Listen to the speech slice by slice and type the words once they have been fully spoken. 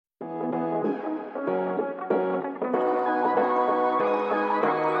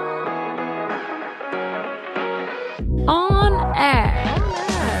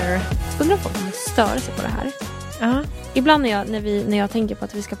stör sig på det här. Ja. Ibland när jag tänker på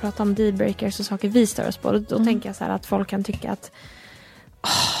att vi ska prata om dealbreakers och saker vi stör oss på, då tänker jag så här att folk kan tycka att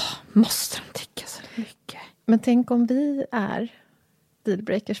måste de tycka så mycket? Men tänk om vi är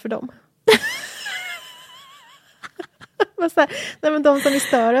dealbreakers för dem. Nej, men de som vi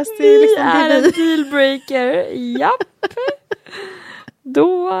stör oss till. Vi liksom, är en dealbreaker. Japp.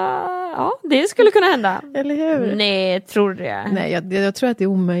 Då, ja, det skulle kunna hända. Eller hur? Nej, tror du det? Nej, jag tror att det är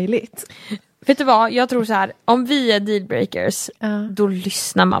omöjligt. Vet du vad? Jag tror så här, om vi är dealbreakers, då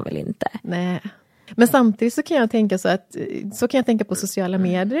lyssnar man väl inte. Nej. Men samtidigt så kan jag tänka så kan jag tänka på sociala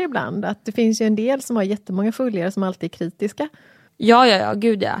medier ibland. Att det finns ju en del som har jättemånga följare som alltid är kritiska. Ja,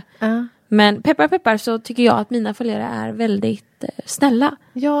 gud ja. Men peppar så tycker jag att mina följare är väldigt snälla.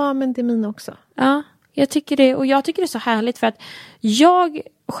 Ja, men det är mina också. Ja, jag tycker det. Och jag tycker det är så härligt för att jag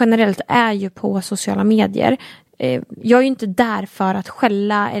generellt är ju på sociala medier. Jag är ju inte där för att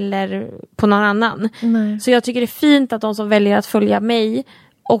skälla eller på någon annan. Nej. Så jag tycker det är fint att de som väljer att följa mig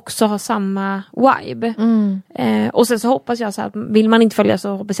också har samma vibe. Och sen så hoppas jag så att vill man inte följa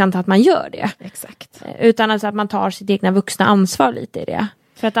så hoppas jag inte att man gör det. Exakt. Utan alltså att man tar sitt egna vuxna ansvar lite i det.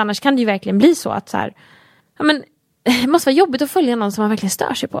 För att annars kan det ju verkligen bli så att så här, ja men det måste vara jobbigt att följa någon som man verkligen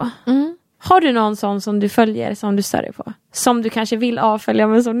stör sig på. Har du någon sån som du följer som du stör dig på? Som du kanske vill avfölja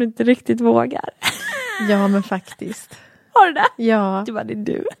men som du inte riktigt vågar? Ja, men faktiskt. Har du det? Ja. Det var det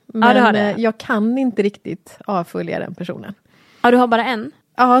du. Men ja, det har det. Jag kan inte riktigt avfölja den personen. Ja, du har bara en?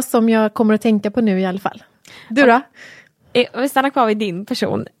 Ja, som jag kommer att tänka på nu i alla fall. Du då? Vi stannar kvar vid din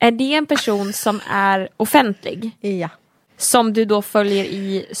person. Är det en person som är offentlig? Ja. Som du då följer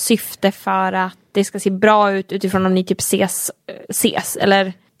i syfte för att det ska se bra ut utifrån om ni typ ses?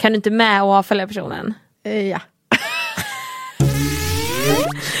 Eller kan du inte med och avfölja personen? Ja.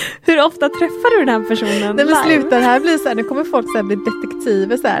 Hur ofta träffar du den här personen? Nej, men sluta, det här blir så här, nu kommer folk så här bli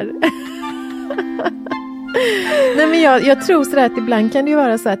detektiver så här. Nej, men jag tror så där att ibland kan det ju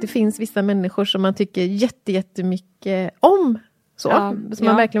vara så att det finns vissa människor som man tycker jättemycket om. Som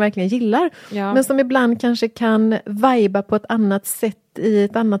man verkligen gillar. Ja. Men som ibland kanske kan viba på ett annat sätt i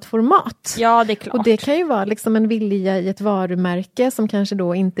ett annat format. Ja, det är klart. Och det kan ju vara liksom en vilja i ett varumärke som kanske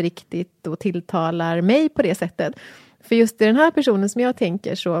då inte riktigt då tilltalar mig på det sättet. För just i den här personen som jag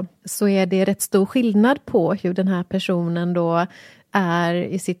tänker så är det rätt stor skillnad på hur den här personen då är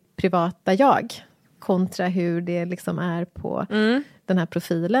i sitt privata jag kontra hur det liksom är på den här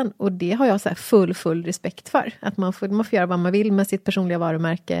profilen. Och det har jag så här full respekt för. Att man får göra vad man vill med sitt personliga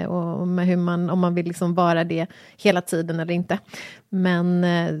varumärke och med hur om man vill liksom vara det hela tiden eller inte. Men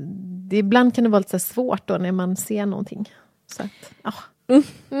ibland kan det vara lite så svårt då när man ser någonting. Så att,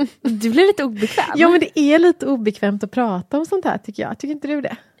 Du blir lite obekväm. Ja, men det är lite obekvämt att prata om sånt här tycker jag. Tycker inte du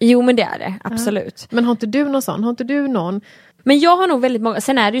det? Jo, men det är det. Absolut. Men har inte du någon sån? Har inte du någon? Men jag har nog väldigt många.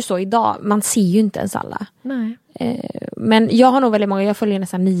 Sen är det ju så idag. Man ser ju inte ens alla. Nej. Men jag har nog väldigt många. Jag följer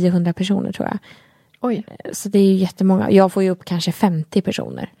nästan 900 personer tror jag. Oj. Så det är ju jättemånga. Jag får ju upp kanske 50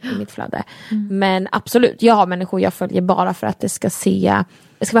 personer i mitt flöde. Men absolut. Jag har människor jag följer bara för att det ska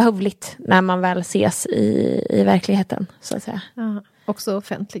vara hövligt när man väl ses i verkligheten. Så att säga. Ja, också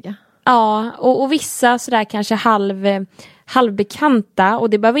offentliga. Ja, och vissa sådär kanske halvbekanta. Och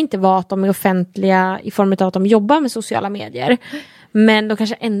det behöver inte vara att de är offentliga i form av att de jobbar med sociala medier. Men de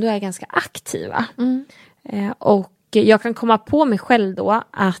kanske ändå är ganska aktiva. Och jag kan komma på mig själv då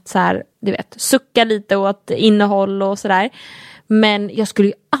att så här, du vet, sucka lite åt innehåll och sådär. Men jag skulle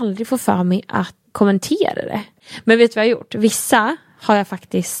ju aldrig få för mig att kommentera det. Men vet du vad jag har gjort? Vissa har jag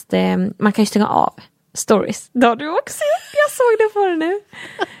faktiskt, man kan ju stänga av stories. Det har du också. Jag såg det på det nu.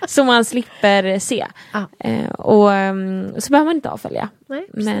 Så man slipper se. Och så behöver man inte avfölja. Nej,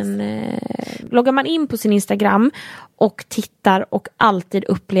 men loggar man in på sin Instagram och tittar och alltid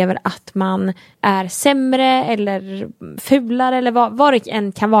upplever att man är sämre eller fulare eller vad det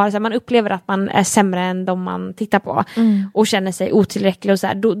än kan vara. Så man upplever att man är sämre än de man tittar på. Och känner sig otillräcklig och så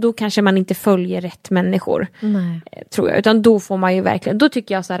här. Då kanske man inte följer rätt människor. Nej. Tror jag. Utan då får man ju verkligen, då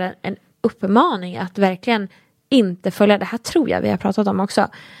tycker jag så här en uppmaning att verkligen inte följa, det här tror jag vi har pratat om också,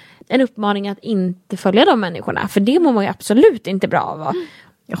 en uppmaning att inte följa de människorna, för det mår man ju absolut inte bra av.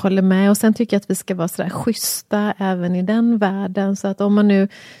 Jag håller med, och sen tycker jag att vi ska vara sådär schyssta även i den världen, så att om man nu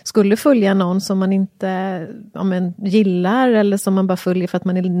skulle följa någon som man inte gillar eller som man bara följer för att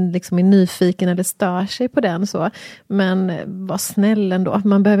man är nyfiken eller stör sig på den, så, men var snäll ändå,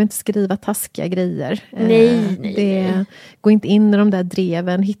 man behöver inte skriva taskiga grejer. Nej. Gå inte in i de där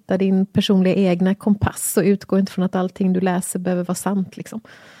dreven, hitta din personliga egna kompass och utgå inte från att allting du läser behöver vara sant liksom.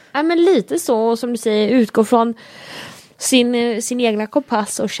 Ja, men lite så, som du säger, utgå från sin egna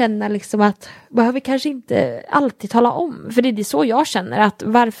kompass och känna liksom att behöver kanske inte alltid tala om. För det är så jag känner, att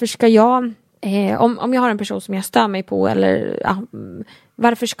varför ska jag Om jag har en person som jag stör mig på, eller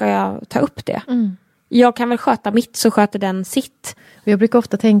varför ska jag ta upp det? Jag kan väl sköta mitt, så sköter den sitt. Jag brukar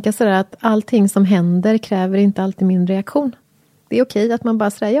ofta tänka sådär att allting som händer kräver inte alltid min reaktion. Det är okej att man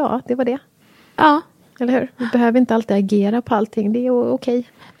bara säger ja, det var det. Ja. Eller hur? Vi behöver inte alltid agera på allting, det är okej.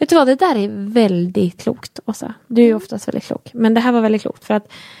 Vet du vad, det där är väldigt klokt, Åsa. Du är ju oftast väldigt klok. Men det här var väldigt klokt, för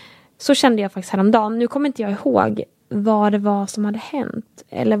att så kände jag faktiskt häromdagen. Nu kommer inte jag ihåg vad det var som hade hänt,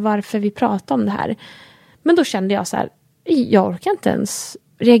 eller varför vi pratade om det här. Men då kände jag så här, jag orkar inte ens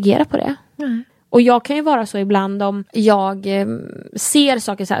reagera på det. Och jag kan ju vara så ibland om jag ser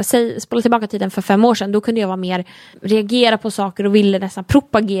saker så här, spola tillbaka tiden för 5 år sedan, då kunde jag vara mer reagera på saker och ville nästan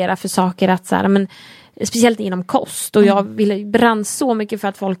propagera för saker, att så här, men speciellt inom kost, och jag brann så mycket för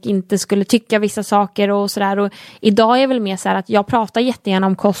att folk inte skulle tycka vissa saker och sådär, och idag är jag väl mer så här att jag pratar jättegärna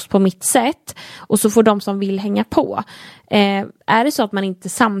om kost på mitt sätt, och så får de som vill hänga på. Är det så att man inte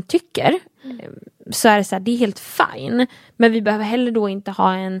samtycker, så är det så här, det är helt fine, men vi behöver heller då inte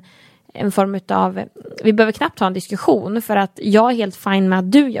ha en form av, vi behöver knappt ha en diskussion, för att jag är helt fine med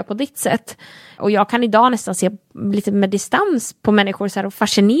att du gör på ditt sätt. Och jag kan idag nästan se lite med distans på människor så här, och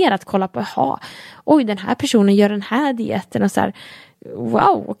fascinerat kolla på, oj, den här personen gör den här dieten, och så här,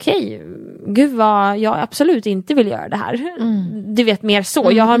 wow, okej. Gud vad jag absolut inte vill göra det här. Du vet, mer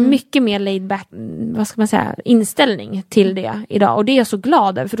så. Jag har mycket mer laid back, vad ska man säga, inställning till det idag. Och det är jag så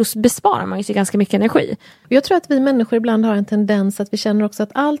glad över, för då besparar man ju sig ganska mycket energi. Jag tror att vi människor ibland har en tendens att vi känner också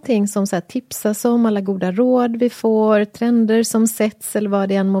att allting som så här tipsas om, alla goda råd vi får, trender som sätts eller vad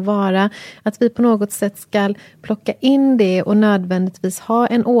det än må vara, att vi på något sätt ska plocka in det och nödvändigtvis ha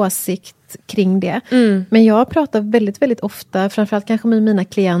en åsikt kring det. Men jag pratar väldigt, väldigt ofta, framförallt kanske med mina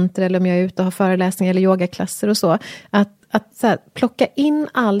klienter, eller om jag är ute och har föreläsningar eller yogaklasser och så, att så här, plocka in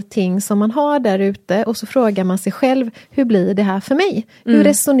allting som man har där ute, och så frågar man sig själv, hur blir det här för mig? Hur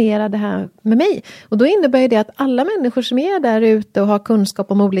resonerar det här med mig? Och då innebär det att alla människor som är där ute och har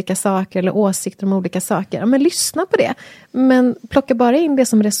kunskap om olika saker eller åsikter om olika saker, ja, men lyssna på det. Men plocka bara in det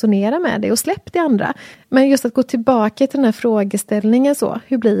som resonerar med dig och släpp det andra. Men just att gå tillbaka till den här frågeställningen, så,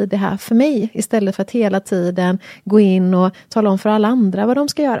 hur blir det här för mig? Istället för att hela tiden gå in och tala om för alla andra vad de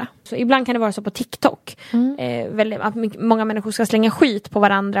ska göra. Så ibland kan det vara så på TikTok. Att många människor ska slänga skit på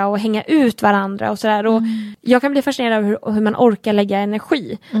varandra och hänga ut varandra och sådär. Och jag kan bli fascinerad av hur man orkar lägga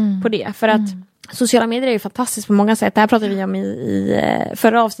energi på det. För att sociala medier är ju fantastiskt på många sätt. Det här pratade vi om i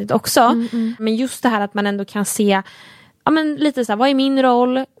förra avsnittet också. Men just det här att man ändå kan se, ja, men lite så här, vad är min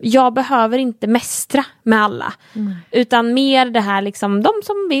roll? Jag behöver inte mästra med alla. Utan mer det här liksom, de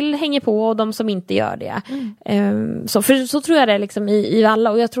som vill hänger på och de som inte gör det. Så tror jag det är liksom i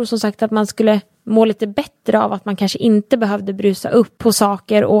alla. Och jag tror som sagt att man skulle må lite bättre av att man kanske inte behövde brusa upp på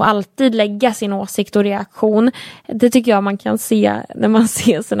saker och alltid lägga sin åsikt och reaktion. Det tycker jag man kan se när man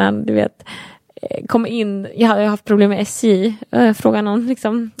ser sådana, du vet, kom in, jag har haft problem med SJ. Fråga någon,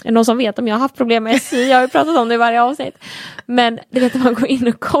 liksom, är någon som vet om jag har haft problem med SJ? Jag har ju pratat om det i varje avsnitt. Men du vet, man går in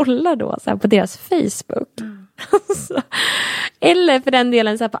och kollar då så här, på deras Facebook. Eller för den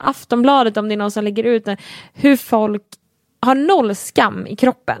delen så här, på Aftonbladet, om det är någon som lägger ut hur folk har noll skam i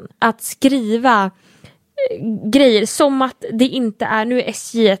kroppen att skriva grejer som att det inte är, nu är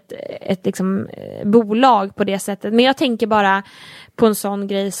SJ ett liksom, bolag på det sättet, men jag tänker bara på en sån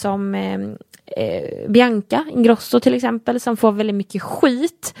grej som Bianca Ingrosso till exempel, som får väldigt mycket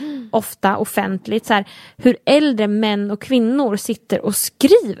skit ofta offentligt, så här, hur äldre män och kvinnor sitter och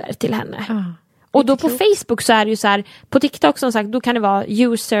skriver till henne. Och då på Facebook så är det ju så här, på TikTok som sagt, då kan det vara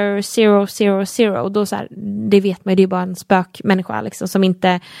user 000, och då så här, det vet man ju, det är bara en spökmänniska liksom, som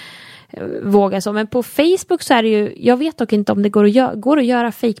inte vågar så. Men på Facebook så är det ju, jag vet dock inte om det går att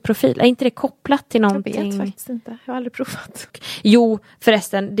göra fake-profil. Är inte det kopplat till någonting? Jag vet faktiskt inte, jag har aldrig provat. Jo,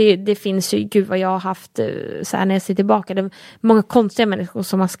 förresten, det finns ju, gud vad jag har haft så här när jag ser tillbaka, det är många konstiga människor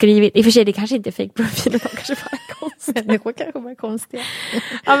som har skrivit, i och för sig det kanske inte är fake-profiler, de kanske bara är konstiga. Människor kanske bara är konstiga.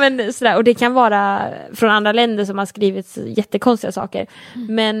 Ja, men sådär, och det kan vara från andra länder som har skrivit jättekonstiga saker.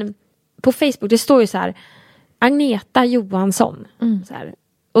 Men på Facebook, det står ju så här, Agneta Johansson, så här.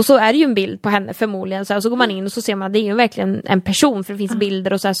 Och så är det ju en bild på henne förmodligen. Så går man in och så ser man att det är ju verkligen en person. För det finns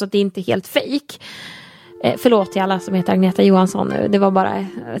bilder och så att det är inte helt fake. Förlåt till alla som heter Agneta Johansson nu. Det var bara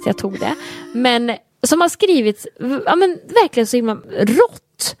att jag tog det. Men som har skrivit, ja men verkligen så himla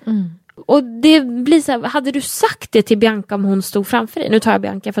rått. Och det blir så här, hade du sagt det till Bianca om hon stod framför dig? Nu tar jag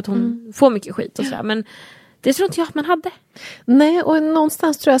Bianca för att hon får mycket skit och sådär. Men det tror inte jag att man hade. Nej, och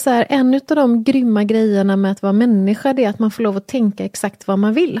någonstans tror jag så här, en av de grymma grejerna med att vara människa, det är att man får lov att tänka exakt vad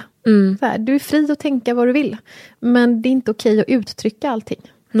man vill. Så här, du är fri att tänka vad du vill. Men det är inte okej att uttrycka allting.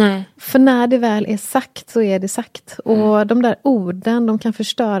 Nej. För när det väl är sagt så är det sagt. Och de där orden, de kan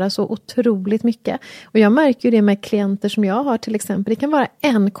förstöra så otroligt mycket. Och jag märker ju det med klienter som jag har till exempel. Det kan vara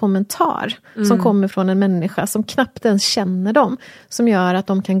en kommentar som kommer från en människa som knappt ens känner dem. Som gör att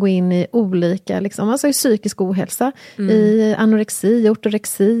de kan gå in i olika, liksom, alltså i psykisk ohälsa, i anorexi,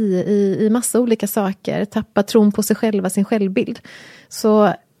 ortorexi, i massa olika saker. Tappa tron på sig själva, sin självbild.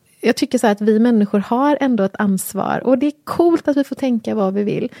 Så jag tycker så här att vi människor har ändå ett ansvar. Och det är coolt att vi får tänka vad vi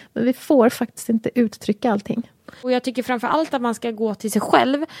vill. Men vi får faktiskt inte uttrycka allting. Och jag tycker framförallt att man ska gå till sig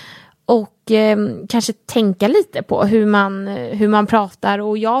själv. Och kanske tänka lite på hur man pratar.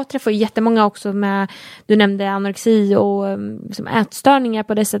 Och jag träffar jättemånga också med, du nämnde anorexi och liksom ätstörningar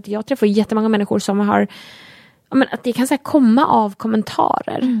på det sättet. Jag träffar jättemånga människor som har, men att det kan så här komma av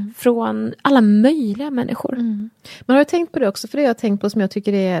kommentarer från alla möjliga människor. Man har ju tänkt på det också, för det har jag tänkt på som jag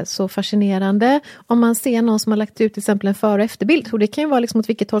tycker är så fascinerande. Om man ser någon som har lagt ut till exempel en före- och efterbild, och det kan ju vara liksom åt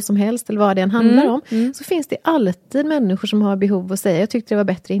vilket håll som helst eller vad det än handlar om, så finns det alltid människor som har behov att säga, jag tyckte det var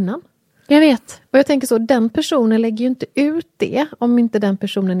bättre innan. Jag vet. Och jag tänker så, den personen lägger ju inte ut det om inte den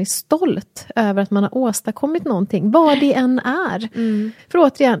personen är stolt över att man har åstadkommit någonting. Vad det än är. För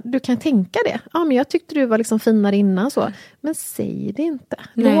återigen, du kan tänka det. Ja, men jag tyckte du var liksom finare innan så. Men säg det inte.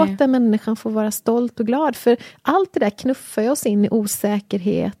 Låt den människan få vara stolt och glad. För allt det där knuffar oss in i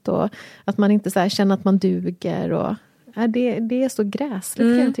osäkerhet och att man inte så här känner att man duger och... Ja, det är så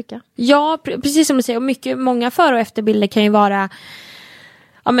gräsligt kan jag tycka. Ja, precis som du säger. Och många före- och efterbilder kan ju vara...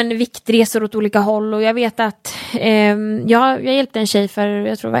 Ja, men viktresor åt olika håll, och jag vet att jag hjälpte en tjej för,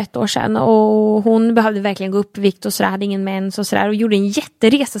 jag tror det var 1 år sedan, och hon behövde verkligen gå upp i vikt och sådär, hade ingen mens och sådär, och gjorde en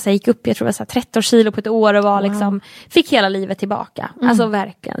jätteresa, så jag gick upp, jag tror det var 13 kilo på ett år och var liksom, fick hela livet tillbaka, alltså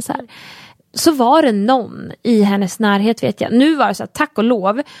verkligen så här. Så var det någon i hennes närhet, vet jag. Nu var det så att, tack och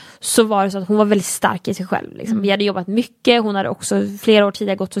lov, så var det så att hon var väldigt stark i sig själv. Liksom. Vi hade jobbat mycket, hon hade också flera år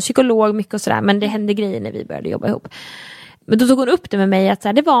tidigare gått till psykolog, mycket och sådär, men det hände grejer när vi började jobba ihop. Men då tog hon upp det med mig att så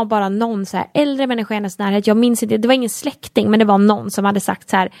här, det var bara någon så här, äldre människa i hennes närhet. Jag minns inte, det var ingen släkting, men det var någon som hade sagt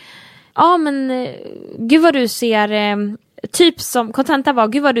så här: ja men gud vad du ser, typ som kontenta var,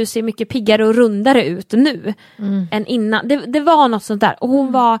 gud vad du ser mycket piggare och rundare ut nu än innan. Det var något sånt där. Och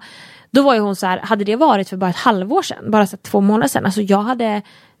då var ju hon så här, hade det varit för bara ett halvår sedan, bara så 2 månader sedan, alltså jag hade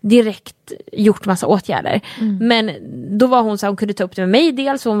direkt gjort massa åtgärder. Men då var hon så här, hon kunde ta upp det med mig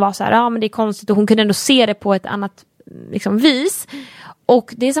dels, och hon var så här, ja men det är konstigt, och hon kunde ändå se det på ett annat liksom vis.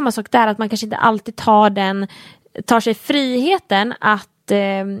 Och det är samma sak där, att man kanske inte alltid tar sig friheten att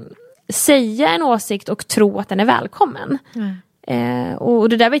säga en åsikt och tro att den är välkommen. Och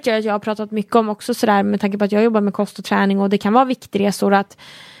det där vet jag att jag har pratat mycket om också, sådär, med tanke på att jag jobbar med kost och träning, och det kan vara viktresor, att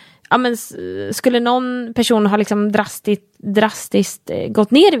ja, men skulle någon person ha liksom drastiskt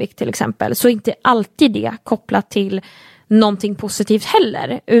gått ner i vikt till exempel, så är inte alltid det kopplat till någonting positivt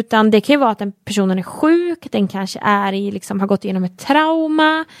heller, utan det kan ju vara att den personen är sjuk, den kanske har gått igenom ett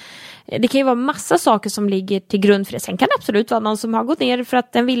trauma. Det kan ju vara massa saker som ligger till grund för det. Sen kan det absolut vara någon som har gått ner för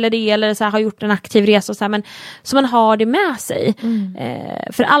att den ville det, eller så här, har gjort en aktiv resa och så här, men så man har det med sig.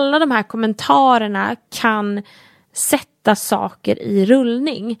 För alla de här kommentarerna kan sätta saker i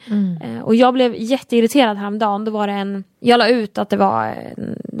rullning. Och jag blev jätteirriterad häromdagen. Då var jag la ut att det var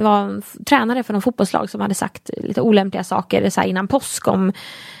en tränare för någon fotbollslag som hade sagt lite olämpliga saker så här, innan påsk, om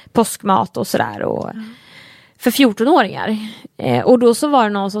påskmat och sådär, och för 14-åringar. Och då så var det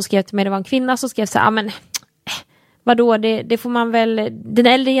någon som skrev till mig, det var en kvinna som skrev så här, men vadå, det får man väl, den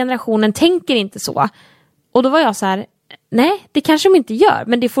äldre generationen tänker inte så. Och då var jag så här, nej, det kanske de inte gör,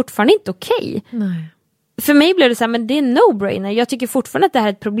 men det är fortfarande inte okej. Nej. För mig blev det så här, men det är no-brainer. Jag tycker fortfarande att det här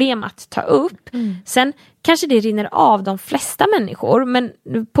är ett problem att ta upp. Sen kanske det rinner av de flesta människor, men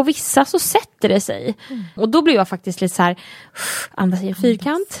på vissa så sätter det sig. Och då blev jag faktiskt lite så här, andas i en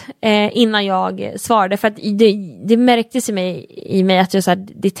fyrkant innan jag svarade. För att det märktes i mig att jag, så här,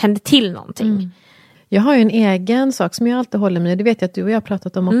 det tände till någonting. Jag har ju en egen sak som jag alltid håller med, det vet jag att du och jag har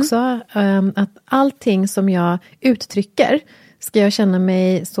pratat om också. Att allting som jag uttrycker ska jag känna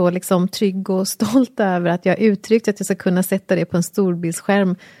mig så liksom trygg och stolt över att jag uttryckt, att jag ska kunna sätta det på en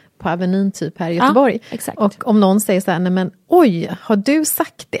storbildsskärm på Avenyn typ här i Göteborg. Ja, exakt. Och om någon säger så här, nej men oj, har du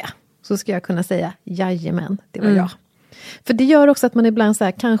sagt det? Så ska jag kunna säga, jajamän, det var jag. För det gör också att man ibland så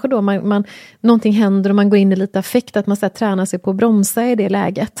här, kanske då någonting händer och man går in i lite affekt, att man så här, tränar sig på att bromsa i det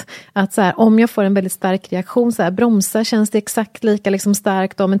läget. Att så här, om jag får en väldigt stark reaktion, så här, bromsa, känns det exakt lika liksom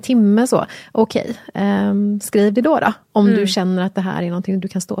starkt om en timme så. Okej, skriv det då om du känner att det här är någonting du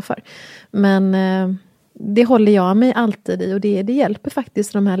kan stå för. Men det håller jag mig alltid i, och det hjälper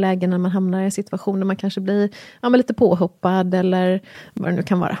faktiskt i de här lägena när man hamnar i en situation där man kanske blir lite påhoppad eller vad det nu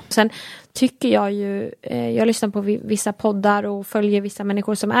kan vara. Sen tycker jag ju, jag lyssnar på vissa poddar och följer vissa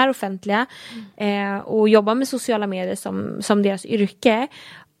människor som är offentliga och jobbar med sociala medier som deras yrke,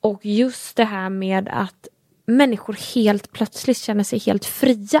 och just det här med att människor helt plötsligt känner sig helt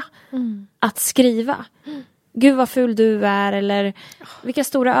fria att skriva. Gud vad ful du är, eller vilka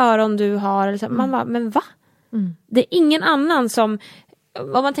stora öron du har. Eller så. Man bara, men va? Det är ingen annan som...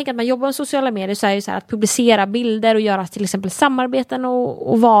 Om man tänker att man jobbar med sociala medier, så är det så här att publicera bilder och göra till exempel samarbeten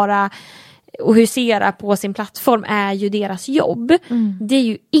och vara och husera på sin plattform är ju deras jobb. Det är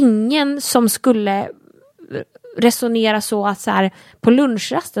ju ingen som skulle resonera så att så här, på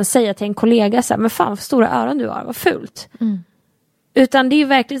lunchrasten säga till en kollega så här, men fan vad stora öron du har, vad fult. Utan det är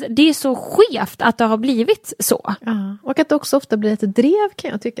verkligen, det är så skevt att det har blivit så. Ja, och att det också ofta blir ett drev,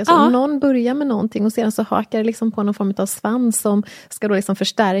 kan jag tycka. Så om någon börjar med någonting och sedan så hakar det liksom på någon form av svans som ska då liksom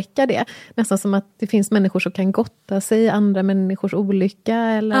förstärka det. Nästan som att det finns människor som kan gotta sig i andra människors olycka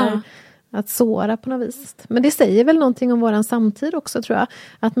eller att såra på något vis. Men det säger väl någonting om våran samtid också, tror jag.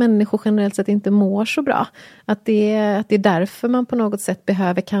 Att människor generellt sett inte mår så bra. Att det är därför man på något sätt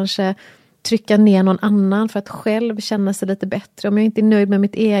behöver kanske trycka ner någon annan för att själv känna sig lite bättre. Om jag inte är nöjd med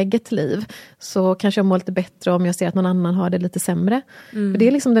mitt eget liv så kanske jag mår lite bättre om jag ser att någon annan har det lite sämre. För det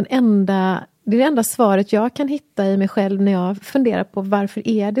är liksom det enda svaret jag kan hitta i mig själv när jag funderar på varför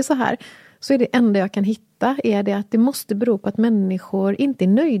är det så här. Så är det enda jag kan hitta är det att det måste bero på att människor inte är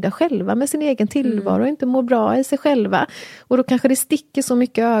nöjda själva med sin egen tillvaro och inte mår bra i sig själva. Och då kanske det sticker så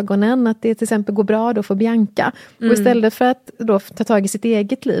mycket i ögonen att det till exempel går bra då för Bianca. Och istället för att då ta tag i sitt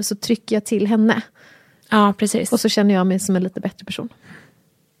eget liv så trycker jag till henne. Ja, precis. Och så känner jag mig som en lite bättre person.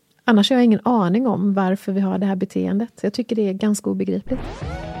 Annars har jag ingen aning om varför vi har det här beteendet. Jag tycker det är ganska obegripligt.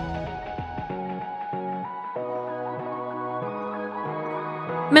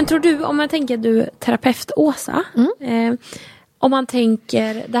 Men tror du, om man tänker du terapeut Åsa, om man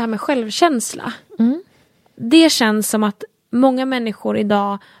tänker det här med självkänsla, det känns som att många människor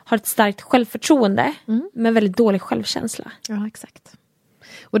idag har ett starkt självförtroende men väldigt dålig självkänsla. Ja, exakt.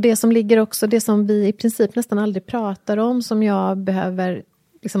 Och det som ligger också, det som vi i princip nästan aldrig pratar om, som jag behöver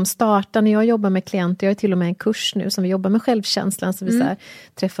liksom starta när jag jobbar med klienter. Jag har till och med en kurs nu som vi jobbar med självkänslan, så vi så här,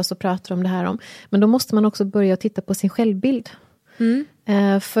 träffas och pratar om det här om. Men då måste man också börja titta på sin självbild.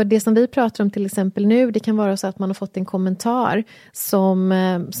 För det som vi pratar om till exempel nu, det kan vara så att man har fått en kommentar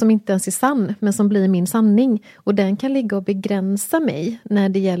som inte ens är sann, men som blir min sanning. Och den kan ligga och begränsa mig när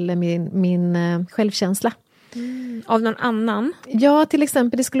det gäller min självkänsla. Av någon annan? Ja, till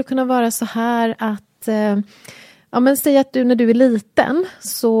exempel det skulle kunna vara så här att... Ja, men säg att du när du är liten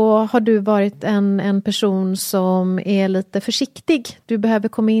så har du varit en person som är lite försiktig. Du behöver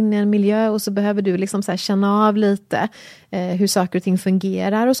komma in i en miljö och så behöver du liksom så här känna av lite hur saker och ting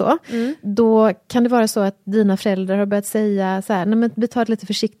fungerar och så. Då kan det vara så att dina föräldrar har börjat säga så här, nej men vi tar det lite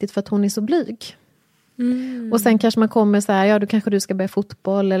försiktigt för att hon är så blyg. Och sen kanske man kommer så här, ja då kanske du ska börja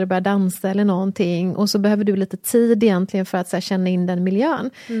fotboll eller börja dansa eller någonting, och så behöver du lite tid egentligen för att så här, känna in den miljön.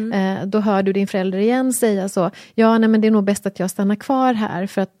 Då hör du din förälder igen säga så, ja nej men det är nog bäst att jag stannar kvar här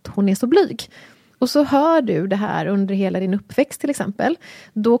för att hon är så blyg. Och så hör du det här under hela din uppväxt till exempel.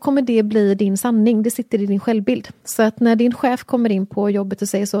 Då kommer det bli din sanning. Det sitter i din självbild. Så att när din chef kommer in på jobbet och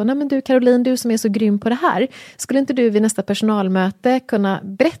säger så, nej men du Caroline, du som är så grym på det här. Skulle inte du vid nästa personalmöte kunna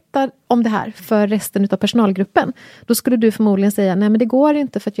berätta om det här för resten av personalgruppen? Då skulle du förmodligen säga, nej men det går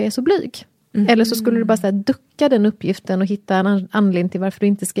inte för att jag är så blyg. Eller så skulle du bara så här, ducka den uppgiften och hitta en anledning till varför du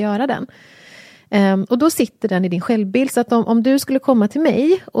inte ska göra den. Och då sitter den i din självbild. Så att om du skulle komma till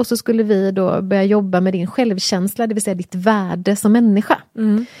mig och så skulle vi då börja jobba med din självkänsla, det vill säga ditt värde som människa.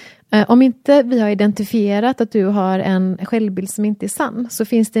 Om inte vi har identifierat att du har en självbild som inte är sann, så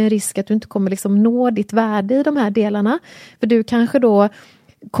finns det en risk att du inte kommer liksom nå ditt värde i de här delarna. För du kanske då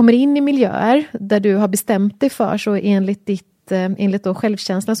kommer in i miljöer där du har bestämt dig för så enligt då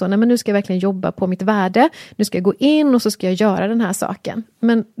självkänslan så, nej men nu ska jag verkligen jobba på mitt värde, nu ska jag gå in och så ska jag göra den här saken.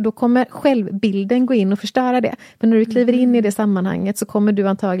 Men då kommer självbilden gå in och förstöra det. För när du kliver in i det sammanhanget så kommer du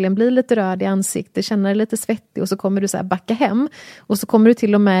antagligen bli lite röd i ansiktet, känna dig lite svettig och så kommer du så här backa hem. Och så kommer du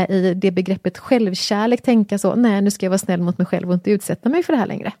till och med i det begreppet självkärlek tänka så, nej nu ska jag vara snäll mot mig själv och inte utsätta mig för det här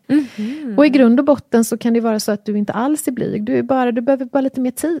längre. Och i grund och botten så kan det vara så att du inte alls är blyg, du behöver bara lite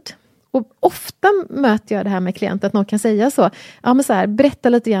mer tid. Och ofta möter jag det här med klienter att någon kan säga så, ja men så här, berätta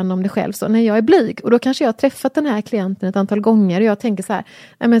lite grann om dig själv så, när jag är blyg. Och då kanske jag har träffat den här klienten ett antal gånger och jag tänker så här,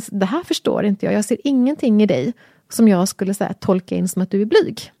 nej men det här förstår inte jag ser ingenting i dig som jag skulle tolka in som att du är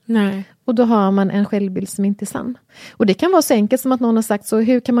blyg. Nej. Och då har man en självbild som inte är sann. Och det kan vara så enkelt som att någon har sagt så,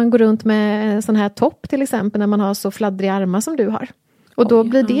 hur kan man gå runt med en sån här topp till exempel när man har så fladdriga armar som du har? Och då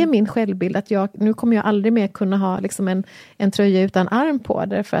blir det min självbild att nu kommer jag aldrig mer kunna ha liksom en tröja utan arm på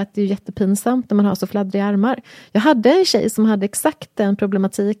det, för att det är jättepinsamt när man har så fladdriga armar. Jag hade en tjej som hade exakt den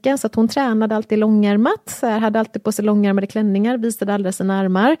problematiken, så att hon tränade alltid långärmat, hade alltid på sig långärmade klänningar, visade aldrig sina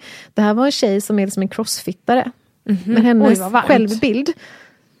armar. Det här var en tjej som är liksom en crossfittare. Men hennes självbild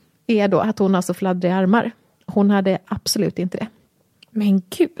är då att hon har så fladdriga armar. Hon hade absolut inte det. Men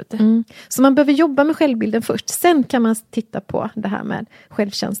gud. Så man behöver jobba med självbilden först. Sen kan man titta på det här med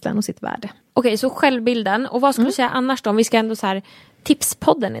självkänslan och sitt värde. Okej, så självbilden. Och vad skulle du säga annars då? Om vi ska ändå så här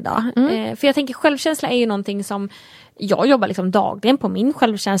tipspodden idag. För jag tänker självkänsla är ju någonting som jag jobbar liksom dagligen på min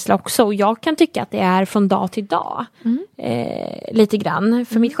självkänsla också. Och jag kan tycka att det är från dag till dag. Lite grann.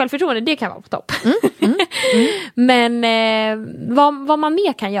 För mitt självförtroende, det kan vara på topp. Men vad man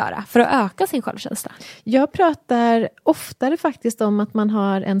mer kan göra för att öka sin självkänsla? Jag pratar oftare faktiskt om att man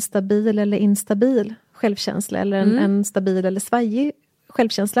har en stabil eller instabil självkänsla. Eller en stabil eller svajig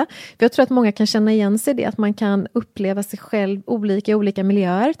självkänsla. För jag tror att många kan känna igen sig i det, att man kan uppleva sig själv i olika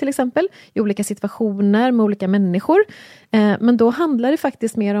miljöer till exempel, i olika situationer med olika människor. Men då handlar det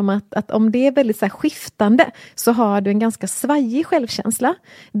faktiskt mer om att om det är väldigt så här skiftande, så har du en ganska svajig självkänsla.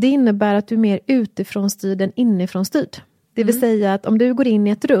 Det innebär att du är mer utifrån styrd än inifrån styrd. Det vill säga att om du går in i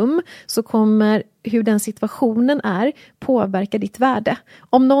ett rum, så kommer hur den situationen är påverka ditt värde.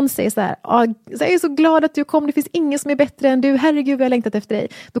 Om någon säger så här, jag är så glad att du kom, det finns ingen som är bättre än du, herregud jag har längtat efter dig.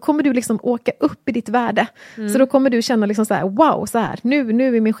 Då kommer du liksom åka upp i ditt värde. Så då kommer du känna liksom så här, wow, så här, nu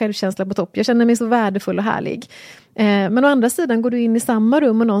är min självkänsla på topp. Jag känner mig så värdefull och härlig. Men å andra sidan går du in i samma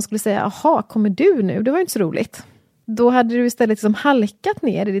rum och någon skulle säga, aha, kommer du nu? Det var inte så roligt. Då hade du istället liksom halkat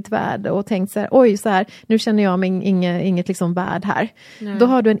ner i ditt värde och tänkt så här, oj så här, nu känner jag mig inget liksom värd här. Nej. Då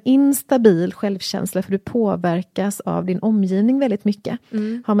har du en instabil självkänsla, för du påverkas av din omgivning väldigt mycket.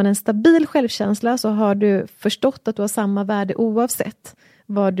 Har man en stabil självkänsla, så har du förstått att du har samma värde oavsett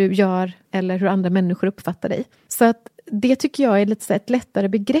vad du gör eller hur andra människor uppfattar dig. Så att det tycker jag är lite ett lättare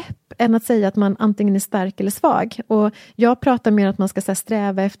begrepp än att säga att man antingen är stark eller svag. Och jag pratar mer att man ska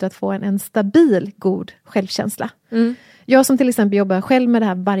sträva efter att få en stabil, god självkänsla. Jag som till exempel jobbar själv med det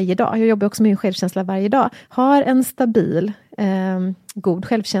här varje dag, jag jobbar också med min självkänsla varje dag, har en stabil, god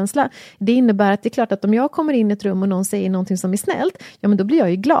självkänsla. Det innebär att det är klart att om jag kommer in i ett rum och någon säger någonting som är snällt, ja men då blir jag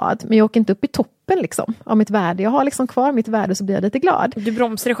ju glad. Men jag åker inte upp i toppen liksom av mitt värde. Jag har liksom kvar mitt värde och så blir jag lite glad. Du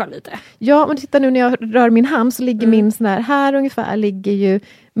bromsar dig själv lite. Ja, men titta nu när jag rör min hand så ligger min sån här ungefär ligger ju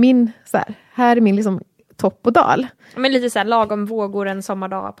min här är min liksom topp och dal. Men lite så här lagom vågor en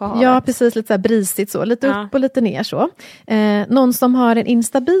sommardag på havet. Ja, precis, lite så här brisigt så, lite upp och lite ner så. Någon som har en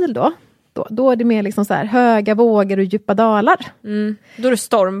instabil då är det mer liksom så här höga vågor och djupa dalar. Då är det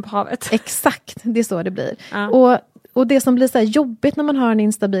storm på havet. Exakt, det är så det blir. Och det som blir så här jobbigt när man har en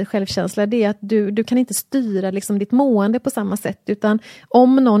instabil självkänsla, det är att du kan inte styra liksom ditt mående på samma sätt, utan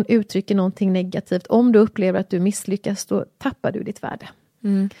om någon uttrycker någonting negativt, om du upplever att du misslyckas, då tappar du ditt värde.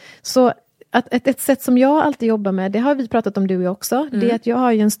 Så att ett sätt som jag alltid jobbar med, det har vi pratat om du och jag också, det är att jag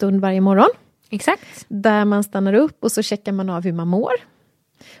har ju en stund varje morgon. Exakt. Där man stannar upp och så checkar man av hur man mår.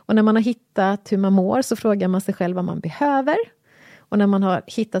 Och när man har hittat hur man mår så frågar man sig själv vad man behöver. Och när man har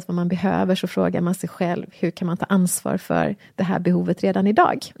hittat vad man behöver så frågar man sig själv, hur kan man ta ansvar för det här behovet redan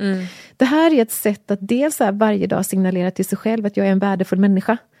idag? Det här är ett sätt att dels varje dag signalera till sig själv att jag är en värdefull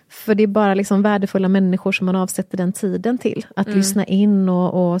människa. För det är bara liksom värdefulla människor som man avsätter den tiden till. Att lyssna in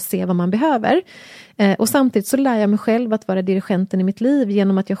och se vad man behöver. Och samtidigt så lär jag mig själv att vara dirigenten i mitt liv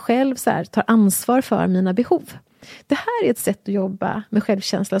genom att jag själv tar ansvar för mina behov. Det här är ett sätt att jobba med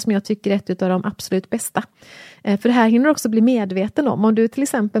självkänsla som jag tycker är ett av de absolut bästa. För det här hinner också bli medveten om du till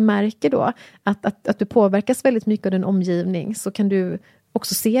exempel märker då att du påverkas väldigt mycket av din omgivning, så kan du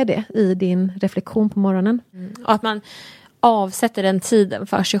också se det i din reflektion på morgonen. Och att man avsätter den tiden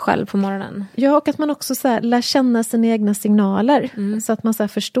för sig själv på morgonen. Ja, och att man också lär känna sina egna signaler. Så att man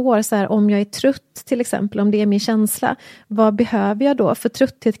förstår om jag är trött till exempel, om det är min känsla, vad behöver jag då? För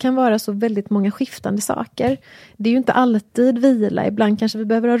trötthet kan vara så väldigt många skiftande saker. Det är ju inte alltid vila. Ibland kanske vi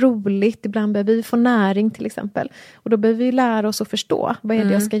behöver ha roligt, ibland behöver vi få näring till exempel. Och då behöver vi lära oss att förstå vad är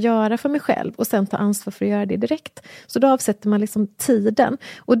det jag ska göra för mig själv och sen ta ansvar för att göra det direkt. Så då avsätter man liksom tiden.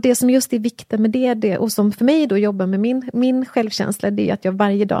 Och det som just är viktigt med det och som för mig då jobbar med min självkänsla, det är att jag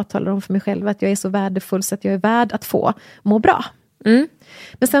varje dag talar om för mig själv att jag är så värdefull så att jag är värd att få må bra.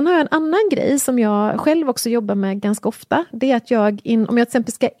 Men sen har jag en annan grej som jag själv också jobbar med ganska ofta. Det är att om jag till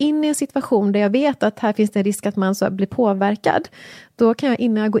exempel ska in i en situation där jag vet att här finns det en risk att man så blir påverkad. Då kan jag,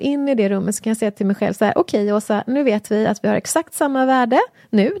 innan jag går in i det rummet, så kan jag säga till mig själv så här: okej, Åsa, nu vet vi att vi har exakt samma värde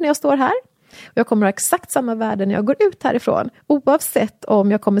nu när jag står här. Och jag kommer ha exakt samma värde när jag går ut härifrån. Oavsett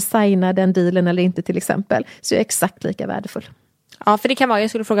om jag kommer signa den dealen eller inte till exempel, så är jag exakt lika värdefull. Ja, för det kan vara, jag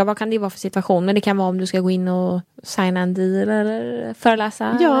skulle fråga vad kan det vara för situation, men det kan vara om du ska gå in och signa en deal eller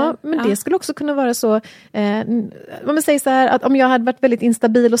föreläsa. Ja, men det skulle också kunna vara så, om man säger så här, att om jag hade varit väldigt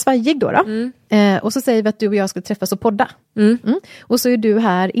instabil och svajig då. Och så säger vi att du och jag ska träffas och podda. Och så är du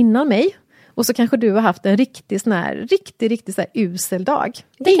här innan mig. Och så kanske du har haft en riktigt så här usel dag.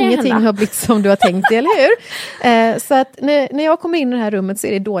 Ingenting har blivit som du har tänkt dig, eller hur? Så att när jag kommer in i det här rummet så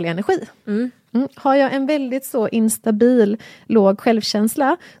är det dålig energi. Har jag en väldigt så instabil, låg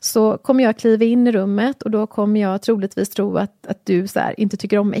självkänsla, så kommer jag kliva in i rummet och då kommer jag troligtvis tro att du så här, inte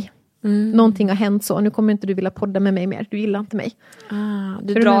tycker om mig. Någonting har hänt så. Nu kommer inte du vilja podda med mig mer. Du gillar inte mig.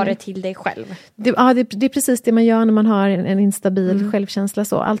 Du drar det till dig själv. Det är precis det man gör när man har en instabil självkänsla.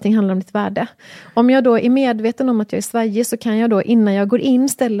 Så. Allting handlar om ditt värde. Om jag då är medveten om att jag är svajig, så kan jag då innan jag går in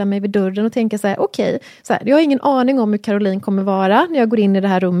ställa mig vid dörren och tänka så här: okej, jag har ingen aning om hur Caroline kommer vara när jag går in i det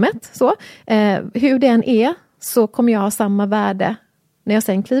här rummet. Så, hur det än är, så kommer jag ha samma värde när jag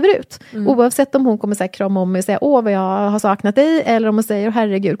sen kliver ut. Oavsett om hon kommer så här krama om mig och säga: åh vad jag har saknat dig, eller om hon säger: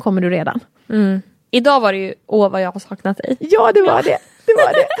 herregud, kommer du redan? Idag var det ju: åh vad jag har saknat dig. Ja, det var det.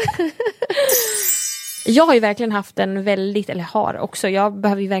 Jag har ju verkligen haft jag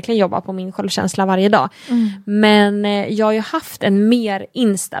behöver ju verkligen jobba på min självkänsla varje dag. Men jag har ju haft en mer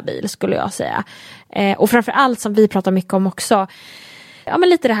instabil, skulle jag säga. Och framförallt, som vi pratar mycket om också, ja, men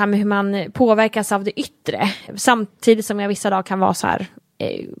lite det här med hur man påverkas av det yttre. Samtidigt som jag vissa dagar kan vara så här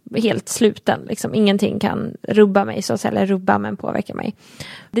helt sluten. Liksom. Ingenting kan rubba mig, eller rubba, men påverka mig.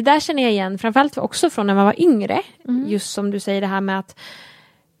 Det där känner jag igen, framförallt också från när man var yngre. Just som du säger, det här med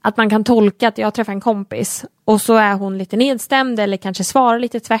att man kan tolka att jag träffar en kompis och så är hon lite nedstämd eller kanske svarar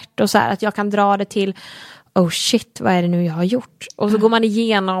lite tvärt, och så här, att jag kan dra det till: oh shit, vad är det nu jag har gjort? Och så går man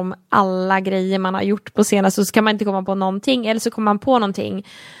igenom alla grejer man har gjort på senaste, så ska man inte komma på någonting, eller så kommer man på någonting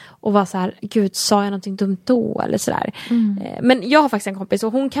och vara så här: gud, sa jag någonting dumt då? Eller sådär. Men jag har faktiskt en kompis,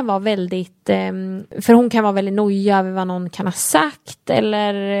 och hon kan vara väldigt nojig över vad någon kan ha sagt,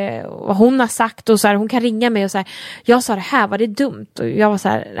 eller vad hon har sagt, och så här, hon kan ringa mig och säga: jag sa det här, var det dumt? Och jag var så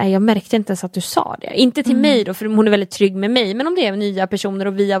här: nej, jag märkte inte ens att du sa det. Inte till mig då, för hon är väldigt trygg med mig, men om det är nya personer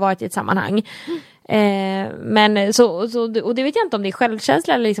och vi har varit i ett sammanhang. Men så, och det vet jag inte om det är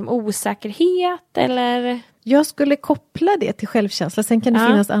självkänsla eller liksom osäkerhet, eller... Jag skulle koppla det till självkänsla. Sen kan det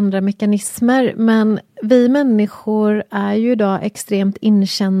finnas andra mekanismer. Men vi människor är ju idag extremt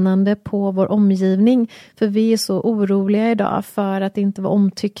inkännande på vår omgivning. För vi är så oroliga idag för att inte vara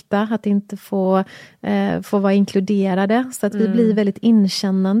omtyckta. Att inte få vara inkluderade. Så att vi blir väldigt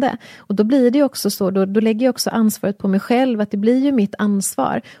inkännande. Och då blir det också så. Då lägger jag också ansvaret på mig själv. Att det blir ju mitt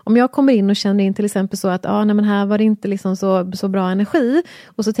ansvar. Om jag kommer in och känner in till exempel så att nej, men här var det inte liksom så bra energi.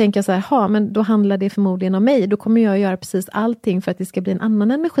 Och så tänker jag så här: men då handlar det förmodligen om mig. Då kommer jag göra precis allting för att det ska bli en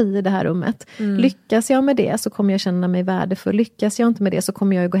annan energi i det här rummet. Lyckas jag med det, så kommer jag känna mig värdefull. Lyckas jag inte med det, så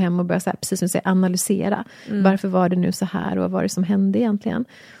kommer jag gå hem och börja så här, precis som du säger, analysera. Varför var det nu så här, och vad var det som hände egentligen?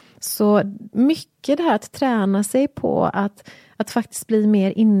 Så mycket det här att träna sig på att faktiskt bli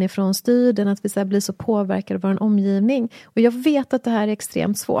mer inifrån styrd, än att vi så här blir så påverkade av vår omgivning. Och jag vet att det här är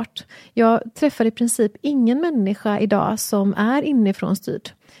extremt svårt. Jag träffar i princip ingen människa idag som är inifrån styrd.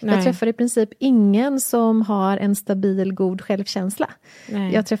 Nej. Jag träffar i princip ingen som har en stabil, god självkänsla.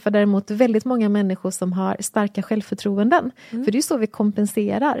 Nej. Jag träffar däremot väldigt många människor som har starka självförtroenden. För det är så vi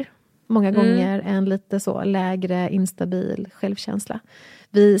kompenserar många gånger en lite så lägre, instabil självkänsla.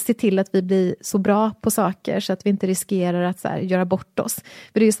 Vi ser till att vi blir så bra på saker så att vi inte riskerar att så här, göra bort oss.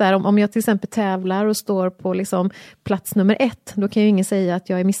 För det är ju så här, om jag till exempel tävlar och står på liksom plats nummer 1, då kan ju ingen säga att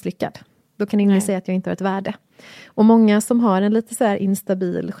jag är misslyckad. Då kan ingen säga att jag inte har ett värde. Och många som har en lite så här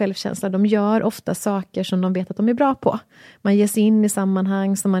instabil självkänsla, de gör ofta saker som de vet att de är bra på. Man ger sig in i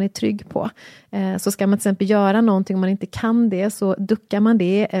sammanhang som man är trygg på. Så ska man till exempel göra någonting, om man inte kan det, så duckar man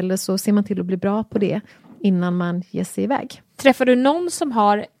det, eller så ser man till att bli bra på det innan man ger sig iväg. Träffar du någon som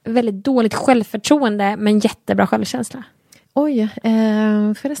har väldigt dåligt självförtroende men jättebra självkänsla? Oj,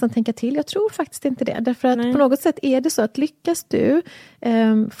 får jag nästan tänka till. Jag tror faktiskt inte det. Därför att på något sätt är det så att lyckas du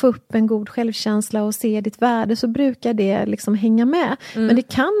få upp en god självkänsla och se ditt värde, så brukar det liksom hänga med. Men det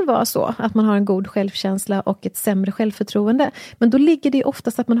kan vara så att man har en god självkänsla och ett sämre självförtroende. Men då ligger det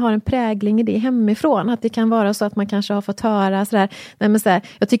oftast att man har en prägling i det hemifrån. Att det kan vara så att man kanske har fått höra sådär, nej men sådär,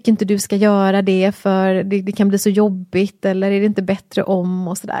 jag tycker inte du ska göra det för det kan bli så jobbigt, eller är det inte bättre om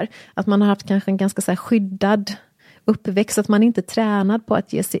och sådär. Att man har haft kanske en ganska så här skyddad uppväxt, att man inte är tränad på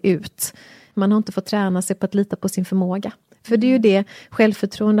att ge sig ut. Man har inte fått träna sig på att lita på sin förmåga. För det är ju det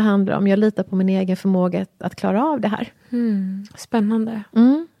självförtroende handlar om. Jag litar på min egen förmåga att klara av det här. Spännande.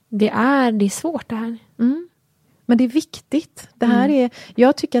 Det är svårt det här. Men det är viktigt. Det här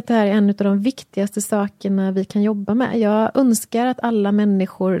jag tycker att det här är en av de viktigaste sakerna vi kan jobba med. Jag önskar att alla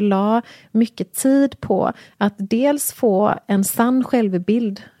människor la mycket tid på att dels få en sann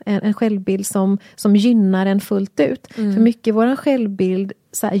självbild. En självbild som gynnar en fullt ut. För mycket vår självbild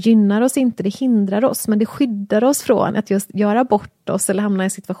så här, gynnar oss inte, det hindrar oss, men det skyddar oss från att just göra bort oss eller hamna i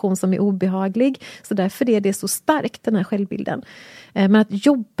en situation som är obehaglig. Så därför är det så starkt, den här självbilden. Men att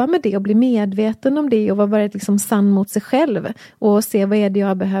jobba med det och bli medveten om det och vara liksom sann mot sig själv och se vad är det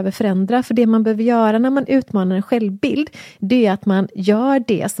jag behöver förändra. För det man behöver göra när man utmanar en självbild, det är att man gör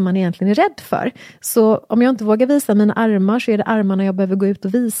det som man egentligen är rädd för. Så om jag inte vågar visa mina armar, så är det armarna jag behöver gå ut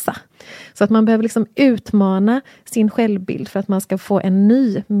och visa. Så att man behöver liksom utmana sin självbild för att man ska få en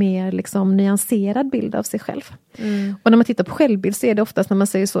ny, mer liksom nyanserad bild av sig själv. Och när man tittar på självbild så är det oftast när man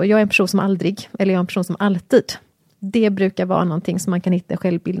säger så, jag är en person som aldrig, eller jag är en person som alltid. Det brukar vara någonting som man kan hitta i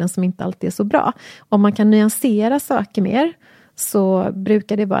självbilden som inte alltid är så bra. Om man kan nyansera saker mer, så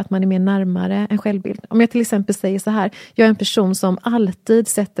brukar det vara att man är mer närmare en självbild. Om jag till exempel säger så här, jag är en person som alltid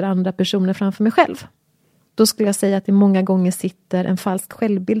sätter andra personer framför mig själv. Då skulle jag säga att det många gånger sitter en falsk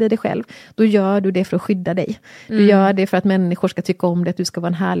självbild i dig själv. Då gör du det för att skydda dig. Du gör det för att människor ska tycka om dig, att du ska vara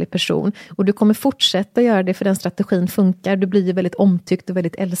en härlig person. Och du kommer fortsätta göra det för den strategin funkar. Du blir väldigt omtyckt och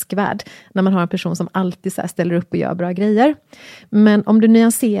väldigt älskvärd när man har en person som alltid så här ställer upp och gör bra grejer. Men om du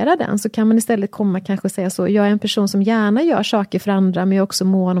nyanserar den, så kan man istället komma kanske säga så, jag är en person som gärna gör saker för andra, men jag är också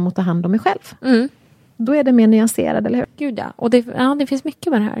mån om att ta hand om mig själv. Då är det mer nyanserad, eller hur? Gud ja. Och det finns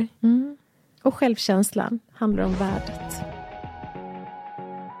mycket med det här. Och självkänslan handlar om värdet.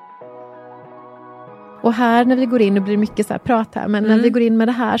 Och här när vi går in, nu blir det mycket så här prat här, men när vi går in med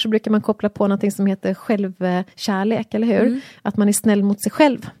det här så brukar man koppla på någonting som heter självkärlek, eller hur? Att man är snäll mot sig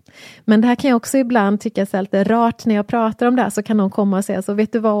själv. Men det här kan jag också ibland tycka är lite rart när jag pratar om det här, så kan någon komma och säga så,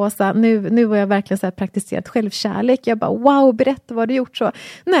 vet du vad Åsa, nu har jag verkligen så här praktiserat självkärlek. Jag bara, wow, berätta vad du gjort så.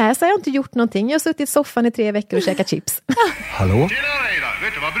 Nej, så har jag inte gjort någonting. Jag har suttit i soffan i 3 veckor och käkat chips. Hallå? Tjena Reidar,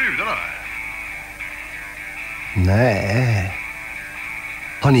 vet du vad brudarna är? Nej.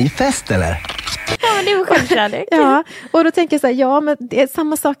 Har ni fest eller? Ja, det är självkärlek. Ja, och då tänker jag så här, ja men det är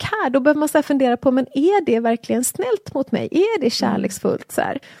samma sak här. Då behöver man så här fundera på, men är det verkligen snällt mot mig? Är det kärleksfullt så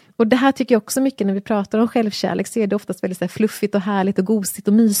här? Och det här tycker jag också mycket när vi pratar om självkärlek, så är det oftast väldigt så här fluffigt och härligt och gosigt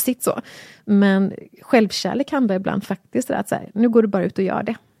och mysigt så. Men självkärlek handlar ibland faktiskt om att så här, nu går du bara ut och gör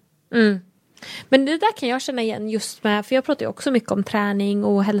det. Men det där kan jag känna igen just med, för jag pratar ju också mycket om träning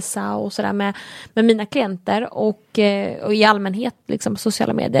och hälsa och sådär med mina klienter och i allmänhet liksom på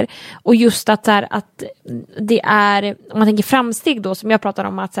sociala medier. Och just att, så här, att det är, om man tänker framsteg då, som jag pratar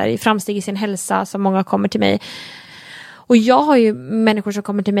om, att så här, framsteg i sin hälsa, som många kommer till mig. Och jag har ju människor som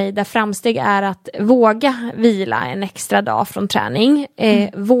kommer till mig där framsteg är att våga vila en extra dag från träning.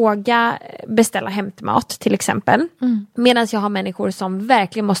 Våga beställa hämtmat till exempel. Medan jag har människor som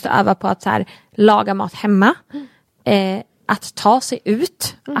verkligen måste öva på att så här, laga mat hemma. Att ta sig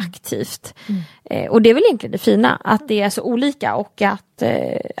ut aktivt. Och det är väl egentligen det fina. Att det är så olika och att,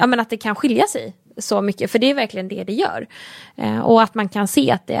 att det kan skilja sig så mycket. För det är verkligen det gör. Och att man kan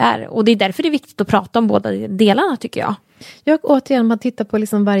se att det är. Och det är därför det är viktigt att prata om båda delarna, tycker jag. Återigen, man tittar på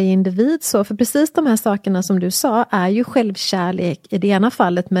liksom varje individ så, för precis de här sakerna som du sa är ju självkärlek i det ena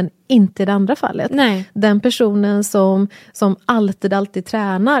fallet, men inte i det andra fallet. Nej. Den personen som alltid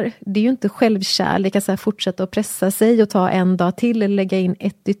tränar, det är ju inte självkärlek att så här fortsätta att pressa sig och ta en dag till eller lägga in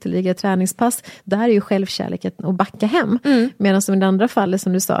ett ytterligare träningspass. Där är ju självkärleken att backa hem. Medan som i det andra fallet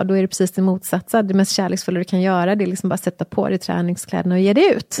som du sa, då är det precis det motsatta. Det mest kärleksfulla du kan göra, det är liksom bara sätta på dig träningskläderna och ge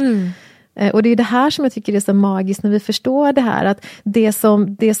det ut. Och det är det här som jag tycker är så magiskt när vi förstår det här, att det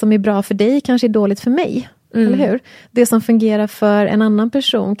som är bra för dig kanske är dåligt för mig. Eller hur? Det som fungerar för en annan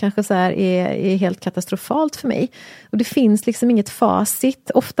person kanske så här är helt katastrofalt för mig. Och det finns liksom inget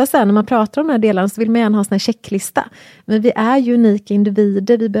facit. Ofta så här, när man pratar om de här delarna så vill man gärna ha en sån här checklista. Men vi är ju unika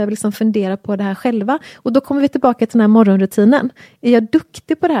individer. Vi behöver liksom fundera på det här själva. Och då kommer vi tillbaka till den här morgonrutinen. Är jag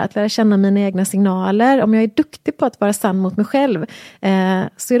duktig på det här, att lära känna mina egna signaler? Om jag är duktig på att vara sann mot mig själv,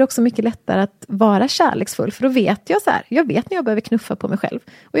 så är det också mycket lättare att vara kärleksfull. För då vet jag så här, jag vet när jag behöver knuffa på mig själv.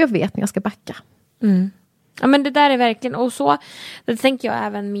 Och jag vet när jag ska backa. Ja, men det där är verkligen, och så det tänker jag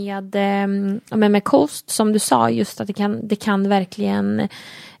även med kost, som du sa, just att det kan verkligen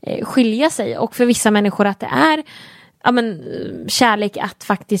skilja sig, och för vissa människor att det är kärlek att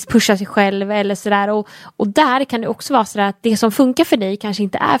faktiskt pusha sig själv eller sådär, och där kan det också vara sådär att det som funkar för dig kanske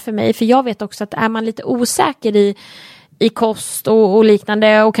inte är för mig, för jag vet också att är man lite osäker i kost och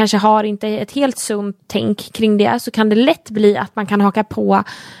liknande och kanske har inte ett helt sunt tänk kring det, så kan det lätt bli att man kan haka på,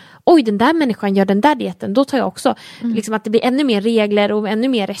 oj, den där människan gör den där dieten, då tar jag också. Liksom att det blir ännu mer regler och ännu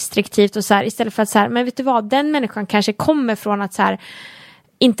mer restriktivt och så här, istället för att så här, men vet du vad, den människan kanske kommer från att så här,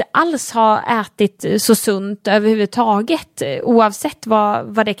 inte alls ha ätit så sunt överhuvudtaget, oavsett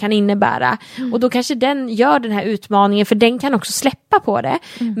vad det kan innebära. Och då kanske den gör den här utmaningen, för den kan också släppa på det.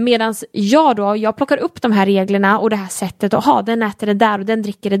 Medan jag plockar upp de här reglerna och det här sättet, och den äter det där och den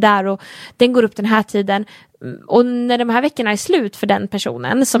dricker det där och den går upp den här tiden. Och när de här veckorna är slut för den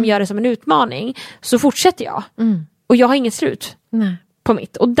personen som gör det som en utmaning, så fortsätter jag. Och jag har inget slut på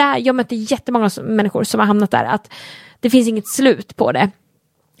mitt. Och där, jag möter jättemånga människor som har hamnat där, att det finns inget slut på det.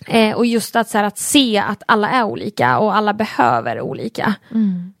 Och just att, så här, att se att alla är olika och alla behöver olika.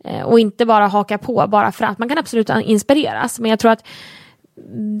 Och inte bara haka på bara för att man kan absolut inspireras. Men jag tror att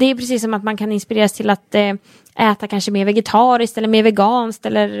det är precis som att man kan inspireras till att äta kanske mer vegetariskt eller mer veganskt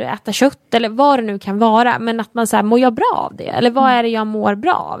eller äta kött eller vad det nu kan vara. Men att man så här, mår jag bra av det? Eller vad är det jag mår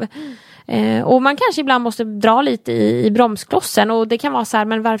bra av? Och man kanske ibland måste dra lite i bromsklossen, och det kan vara så här,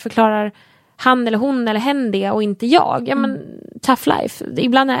 men varför klarar han eller hon eller hen det och inte jag? Ja, men tough life.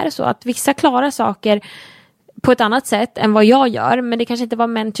 Ibland är det så att vissa klarar saker på ett annat sätt än vad jag gör, men det kanske inte var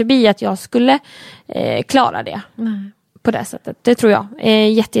meant to be att jag skulle klara det. På det sättet. Det tror jag är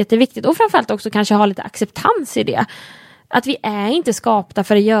jätteviktigt. Och framförallt också kanske ha lite acceptans i det. Att vi är inte skapta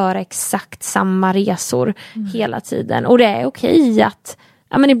för att göra exakt samma resor hela tiden. Och det är okej att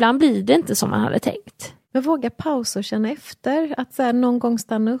ibland blir det inte som man hade tänkt. Men våga pausa och känna efter. Att så här, någon gång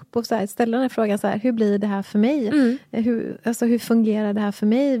stanna upp och så här, ställa den här frågan så här, hur blir det här för mig? Hur fungerar det här för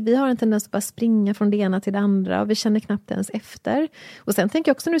mig? Vi har en tendens att bara springa från det ena till det andra, och vi känner knappt ens efter. Och sen tänker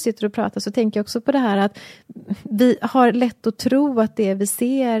jag också, när du sitter och pratar, så tänker jag också på det här att vi har lätt att tro att det vi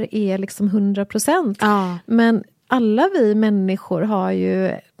ser är liksom 100%. Men alla vi människor har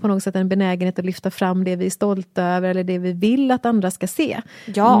ju på något sätt en benägenhet att lyfta fram det vi är stolta över eller det vi vill att andra ska se.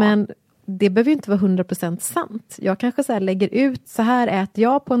 Men det behöver ju inte vara 100% sant. Jag kanske så här lägger ut, så här äter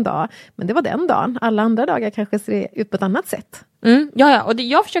jag på en dag, men det var den dagen. Alla andra dagar kanske ser ut på ett annat sätt. Och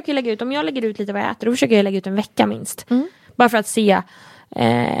jag försöker lägga ut, om jag lägger ut lite vad jag äter, då försöker jag lägga ut en vecka minst. Bara för att se.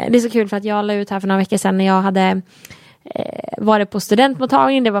 Det är så kul, för att jag la ut här för några veckor sedan när jag hade varit på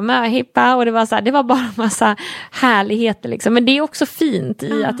studentmottagning, det var möhippa och det var så här, det var bara massa härligheter liksom. Men det är också fint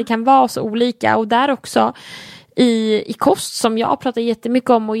i att det kan vara så olika, och där också i kost, som jag pratar jättemycket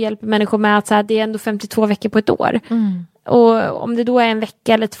om och hjälper människor med, att så här, det är ändå 52 veckor på ett år. Och om det då är en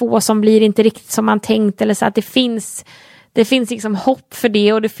vecka eller två som blir inte riktigt som man tänkt, eller så att det finns liksom hopp för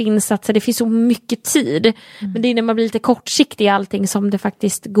det, och det finns så mycket tid. Men det är när man blir lite kortsiktig i allting som det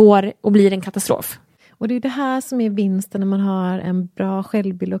faktiskt går och blir en katastrof. Och det är det här som är vinsten när man har en bra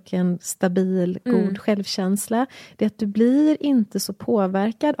självbild och en stabil, god självkänsla. Det är att du blir inte så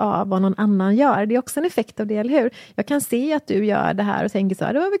påverkad av vad någon annan gör. Det är också en effekt av det, eller hur? Jag kan se att du gör det här och tänker så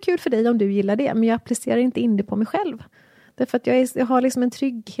här, det var väl kul för dig om du gillar det. Men jag applicerar inte in det på mig själv. Därför att jag har liksom en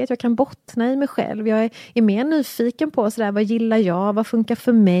trygghet, jag kan bottna i mig själv. Jag är mer nyfiken på sådär, vad gillar jag, vad funkar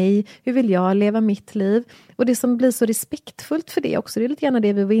för mig, hur vill jag leva mitt liv. Och det som blir så respektfullt för det också, det är lite grann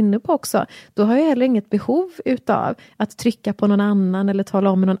det vi var inne på också. Då har jag heller inget behov utav att trycka på någon annan eller tala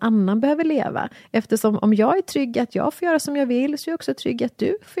om hur någon annan behöver leva. Eftersom om jag är trygg att jag får göra som jag vill, så är jag också trygg att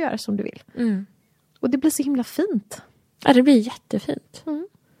du får göra som du vill. Och det blir så himla fint. Ja, det blir jättefint.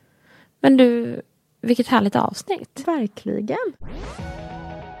 Men du, vilket härligt avsnitt. Verkligen.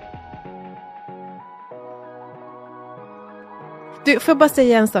 Du, får jag bara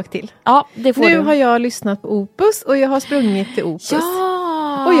säga en sak till? Ja, det får nu du. Nu har jag lyssnat på Opus och jag har sprungit till Opus.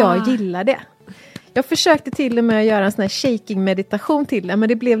 Ja! Och jag gillar det. Jag försökte till och med att göra en sån här shaking meditation till det, men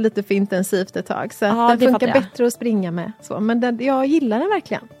det blev lite för intensivt ett tag. Så att den funkar bättre att springa med. Så, men jag gillar den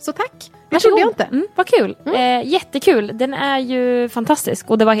verkligen. Så tack! Det trodde jag inte. Vad kul. Jättekul. Den är ju fantastisk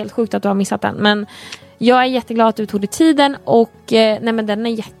och det var helt sjukt att du har missat den. Men jag är jätteglad att du tog dig tiden och nej, men den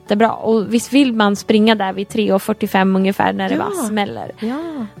är jättebra. Och visst vill man springa där vid 3:45 ungefär när det bara smäller.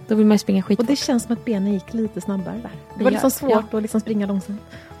 Ja. Då vill man ju springa skit. Och det känns som att benen gick lite snabbare där. Det var liksom svårt att liksom springa långsamt.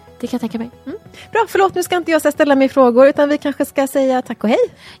 Det kan jag tänka mig. Bra, förlåt, nu ska inte jag ställa mig frågor utan vi kanske ska säga tack och hej.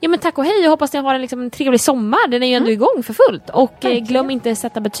 Ja, men tack och hej. Jag hoppas ni har en trevlig sommar. Den är ju ändå igång för fullt. Och glöm inte att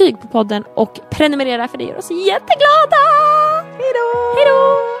sätta betyg på podden och prenumerera för det gör oss jätteglada. Hej då! Hej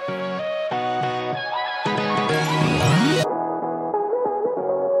då!